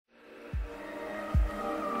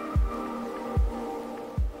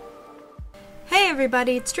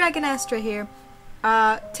everybody, it's Dragon Astra here.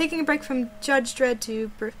 Taking a break from Judge Dredd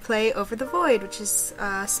to play Over the Void, which is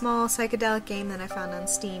a small psychedelic game that I found on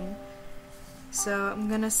Steam. So I'm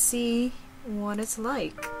gonna see what it's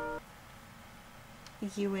like.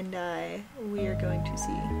 You and I, we are going to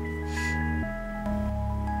see.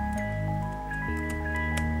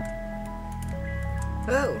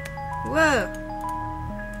 Oh, whoa!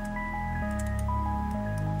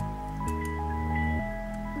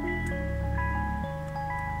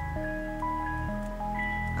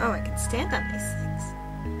 Oh, I can stand on these things.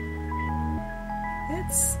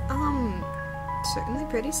 It's, certainly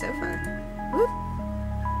pretty so far. Woo!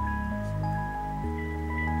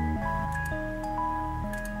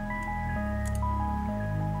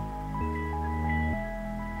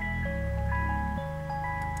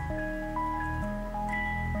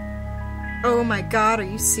 Oh my god, are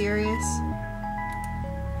you serious?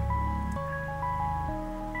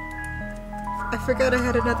 I forgot I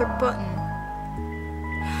had another button.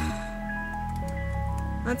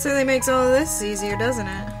 That certainly makes all of this easier, doesn't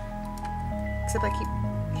it? Except I keep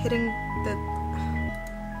hitting the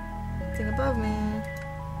thing above me.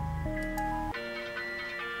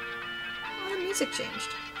 Oh, the music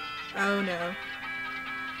changed. Oh no.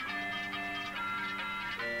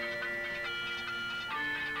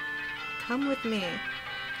 Come with me.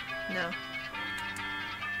 No.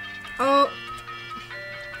 Oh!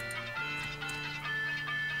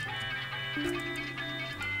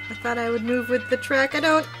 I thought I would move with the track. I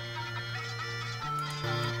don't.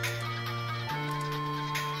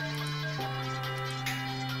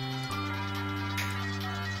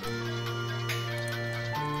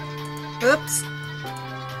 Oops.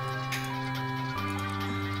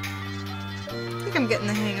 I think I'm getting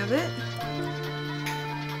the hang of it.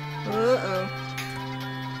 Uh-oh.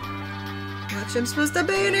 Not sure I'm supposed to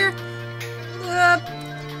be in here.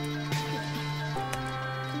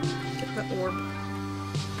 Get the orb.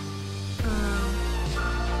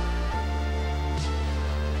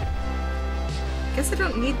 I guess I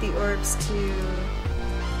don't need the orbs to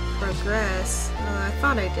progress. I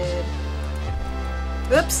thought I did.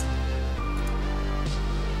 Oops!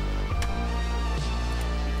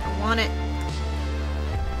 I want it.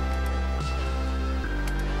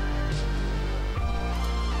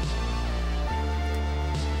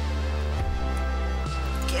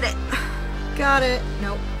 Get it! Got it!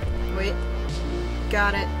 Nope. Wait.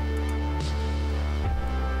 Got it.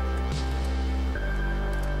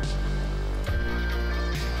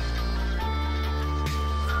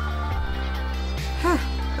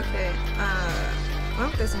 Okay,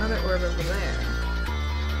 well, there's another orb over there.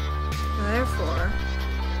 Therefore,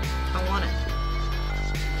 I want it.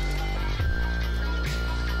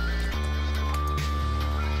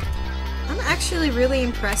 I'm actually really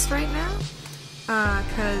impressed right now,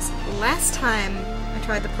 cause last time I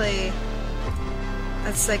tried to play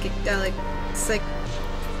a psychedelic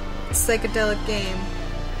game,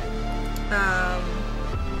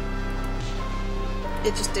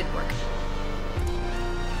 it just didn't work.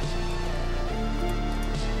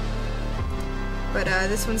 But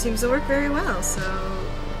this one seems to work very well, so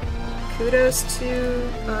kudos to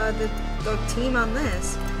the team on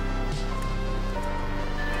this.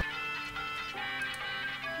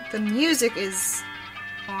 The music is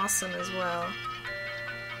awesome as well.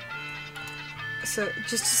 So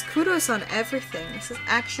just kudos on everything. This is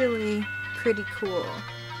actually pretty cool.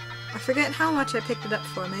 I forget how much I picked it up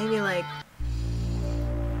for, maybe like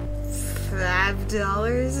 $5?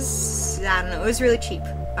 I don't know, it was really cheap.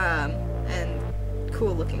 And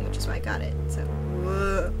cool looking, which is why I got it. So,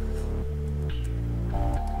 whoa.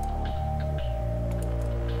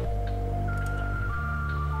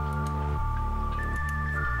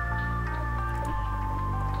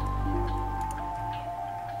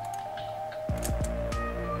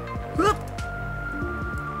 Whoop.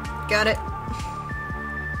 Got it.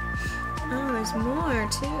 Oh, there's more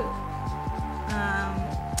too.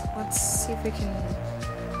 Let's see if we can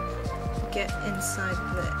get inside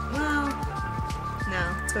the. Well. No,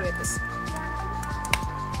 let's go get this.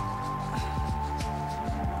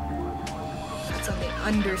 That's on the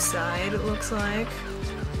underside, it looks like.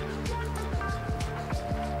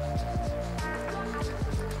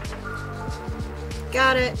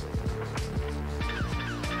 Got it!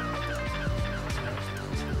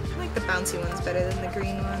 I like the bouncy ones better than the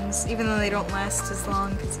green ones, even though they don't last as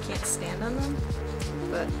long because you can't stand on them.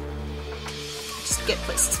 But just get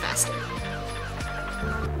places faster.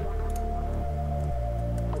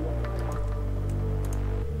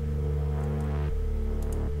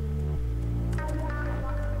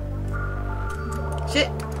 Shit!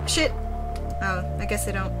 Shit! Oh, I guess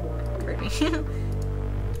they don't hurt me.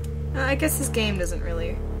 I guess this game doesn't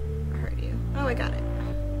really hurt you. Oh, I got it.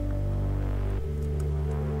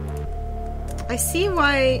 I see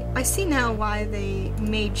now why they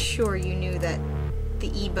made sure you knew that the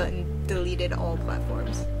E button deleted all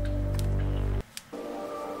platforms.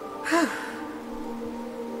 I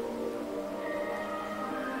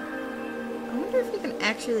wonder if you can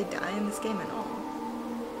actually die in this game at all.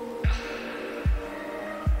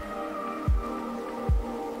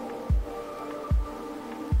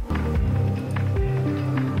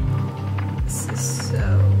 This is so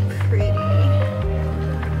pretty.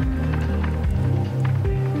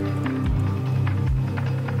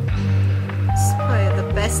 This is probably the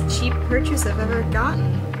best cheap purchase I've ever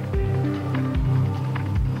gotten.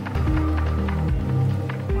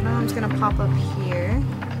 One of them's gonna pop up here.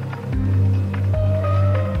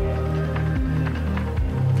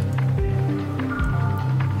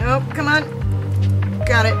 Nope, come on.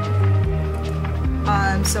 Got it.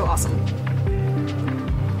 I'm so awesome.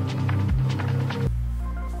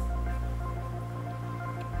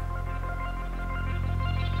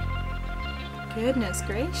 Goodness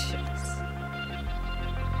gracious.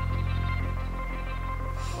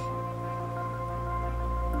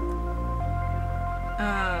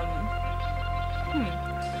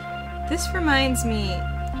 This reminds me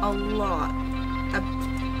a lot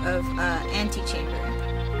of Antechamber,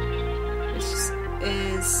 which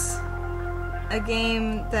is a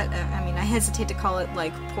game that, I mean, I hesitate to call it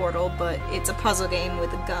like Portal, but it's a puzzle game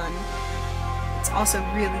with a gun. It's also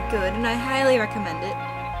really good, and I highly recommend it.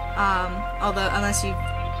 Although, unless you've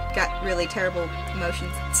got really terrible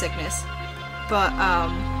motion sickness. But, I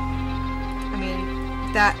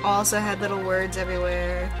mean, that also had little words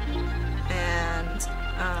everywhere, and,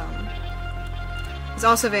 it's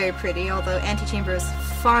also very pretty, although Antechamber is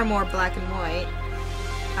far more black and white.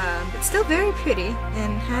 But still very pretty,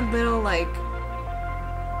 and had little, like,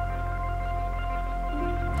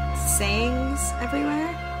 sayings everywhere.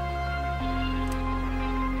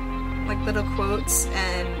 Like little quotes,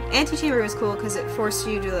 and Antechamber was cool because it forced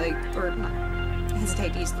you to, like, or not, I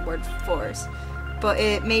hesitate to use the word force, but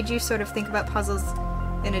it made you sort of think about puzzles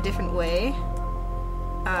in a different way.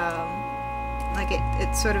 Like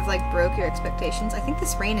it sort of like broke your expectations. I think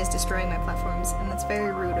this rain is destroying my platforms, and that's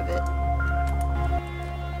very rude of it.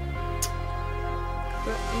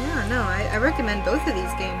 But yeah, no, I recommend both of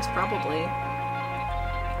these games probably.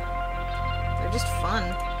 They're just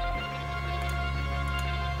fun.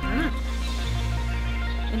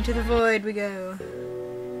 Into the void we go.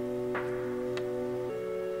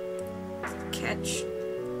 Catch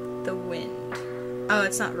the wind. Oh,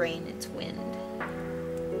 it's not rain, it's wind.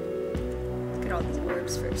 Look at all these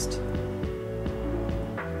orbs first.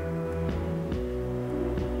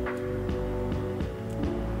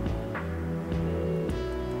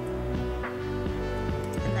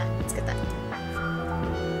 And that, let's get that.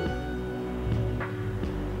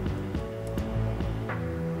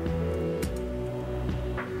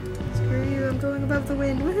 I'm going above the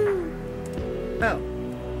wind, woohoo! Oh.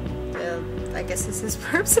 I guess this is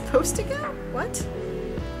where I'm supposed to go? What?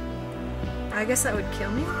 I guess that would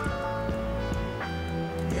kill me? Ew.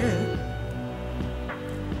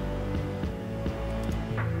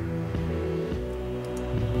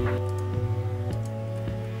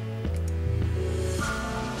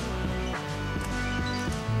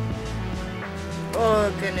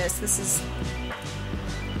 Oh goodness, this is...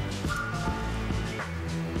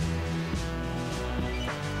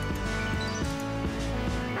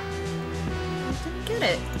 Get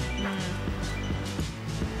it.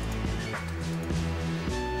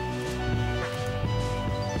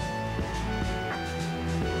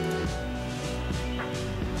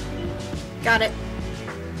 Got it.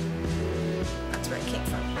 That's where it came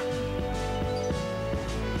from.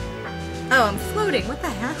 Oh, I'm floating. What the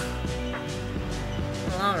hell?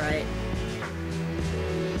 Well, alright.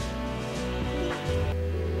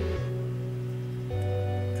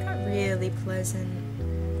 It's got really pleasant,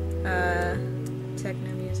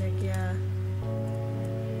 techno music, yeah.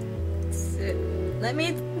 Let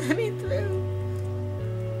me through.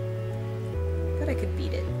 Thought I could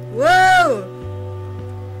beat it. Whoa!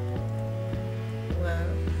 Whoa.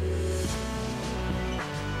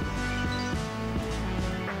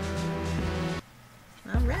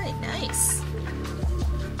 Alright, nice.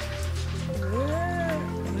 Whoa.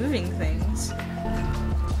 Moving things.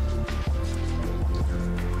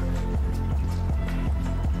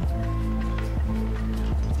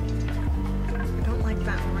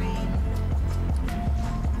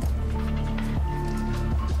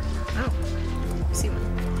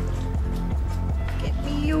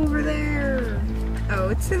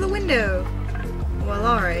 Through the window. Well,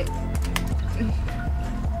 alright.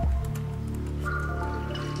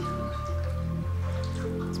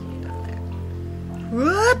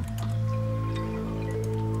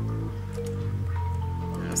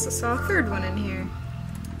 saw a third one in here.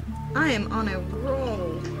 I am on a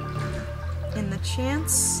roll. And the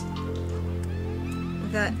chance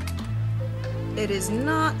that it is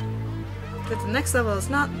not, that the next level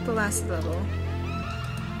is not the last level,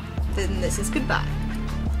 then this is goodbye.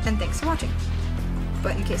 And thanks for watching.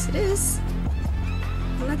 But in case it is,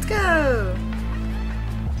 let's go!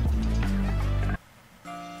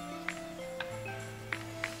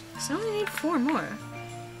 So I only need 4 more.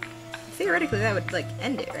 Theoretically that would, like,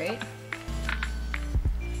 end it, right?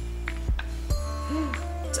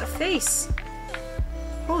 It's a face!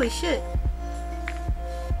 Holy shit!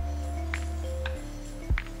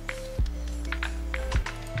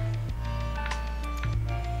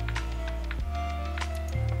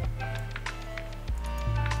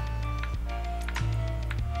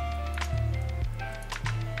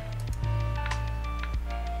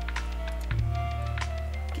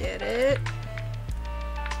 Get it.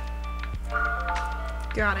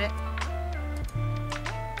 Got it.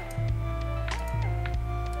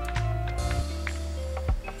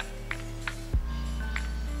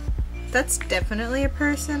 That's definitely a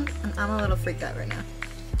person, and I'm a little freaked out right now.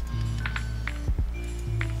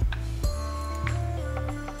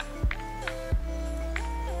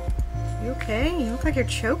 You okay? You look like you're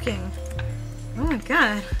choking. Oh my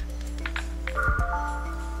god.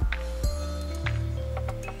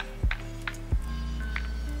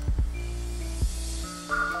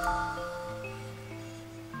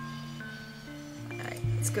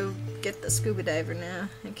 Let's go get the scuba diver now,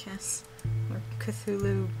 I guess. Or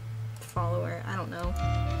Cthulhu follower, I don't know.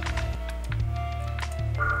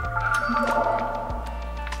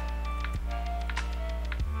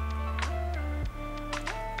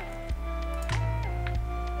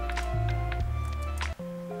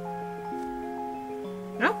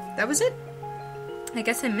 No, that was it. I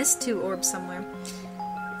guess I missed 2 orbs somewhere.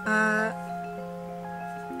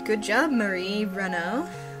 Good job, Marie, Renault,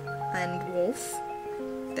 and Wolf.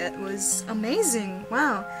 That was amazing.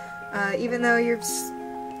 Wow. Even though your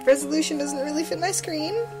resolution doesn't really fit my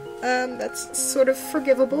screen, that's sort of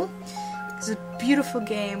forgivable. It's a beautiful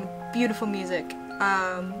game, beautiful music.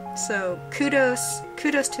 So kudos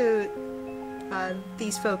to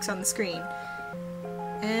these folks on the screen.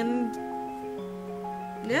 And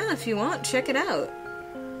yeah, if you want, check it out.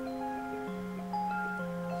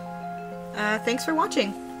 Thanks for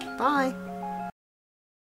watching. Bye.